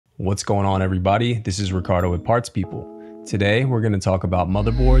What's going on, everybody? This is Ricardo with Parts People. Today, we're going to talk about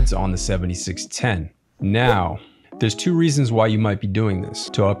motherboards on the 7610. Now, there's two reasons why you might be doing this: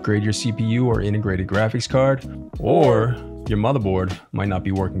 to upgrade your CPU or integrated graphics card, or your motherboard might not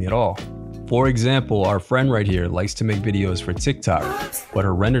be working at all. For example, our friend right here likes to make videos for TikTok, but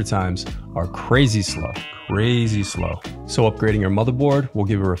her render times are crazy slow. So upgrading your motherboard will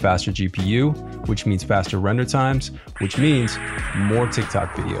give her a faster GPU, which means faster render times, which means more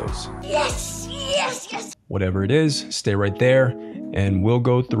TikTok videos. Yes. Whatever it is, stay right there and we'll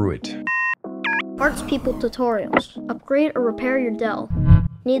go through it. Parts People tutorials. Upgrade or repair your Dell.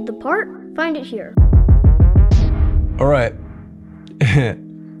 Need the part? Find it here. All right.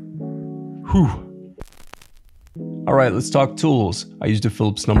 All right, let's talk tools. I used a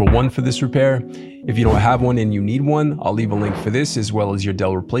Phillips #1 for this repair. If you don't have one and you need one, I'll leave a link for this as well as your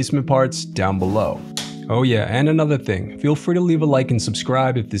Dell replacement parts down below. Oh yeah, and another thing, feel free to leave a like and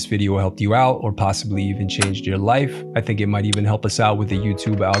subscribe if this video helped you out or possibly even changed your life. I think it might even help us out with the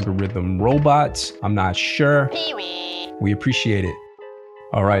YouTube algorithm robots. I'm not sure. We appreciate it.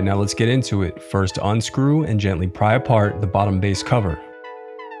 All right, now let's get into it. First, unscrew and gently pry apart the bottom base cover.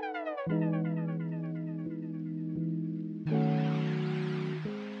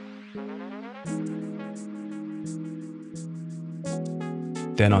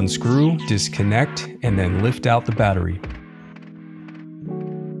 Then unscrew, disconnect, and then lift out the battery.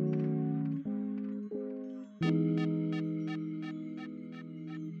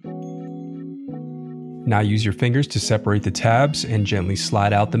 Now use your fingers to separate the tabs and gently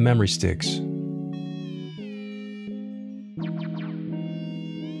slide out the memory sticks.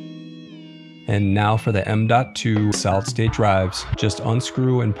 And now for the M.2 solid-state drives, just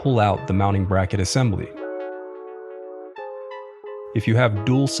unscrew and pull out the mounting bracket assembly. If you have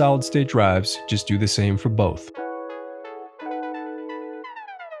dual solid-state drives, just do the same for both.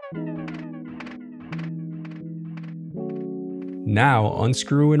 Now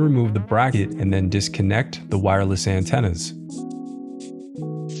unscrew and remove the bracket and then disconnect the wireless antennas.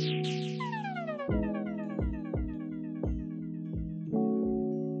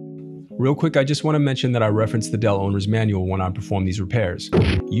 Real quick, I just want to mention that I referenced the Dell Owner's Manual when I perform these repairs.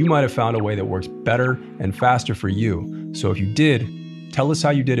 You might have found a way that works better and faster for you, so if you did, tell us how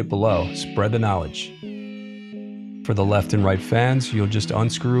you did it below. Spread the knowledge. For the left and right fans, you'll just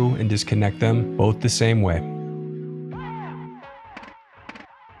unscrew and disconnect them both the same way.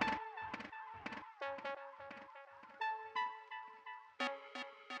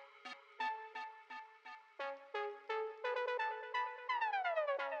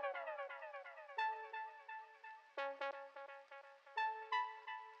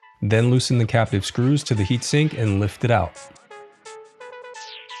 Then loosen the captive screws to the heatsink and lift it out.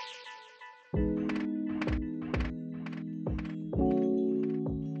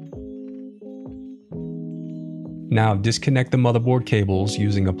 Now disconnect the motherboard cables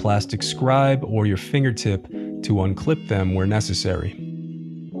using a plastic scribe or your fingertip to unclip them where necessary.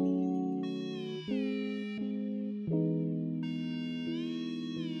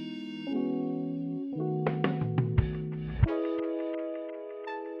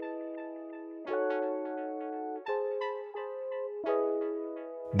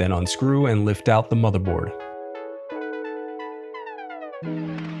 Then unscrew and lift out the motherboard.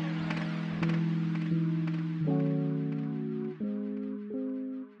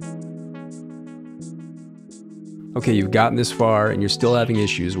 Okay, you've gotten this far and you're still having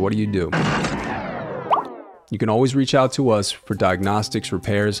issues. What do? You can always reach out to us for diagnostics,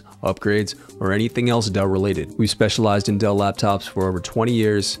 repairs, upgrades, or anything else Dell related. We've specialized in Dell laptops for over 20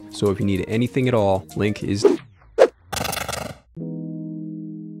 years, so if you need anything at all, link is...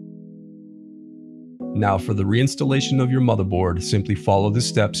 Now for the reinstallation of your motherboard, simply follow the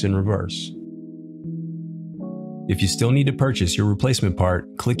steps in reverse. If you still need to purchase your replacement part,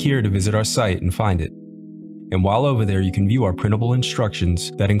 click here to visit our site and find it. And while over there, you can view our printable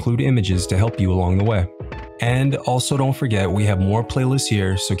instructions that include images to help you along the way. And also don't forget, we have more playlists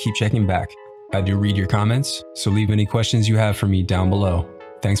here, so keep checking back. I do read your comments, so leave any questions you have for me down below.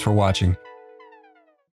 Thanks for watching.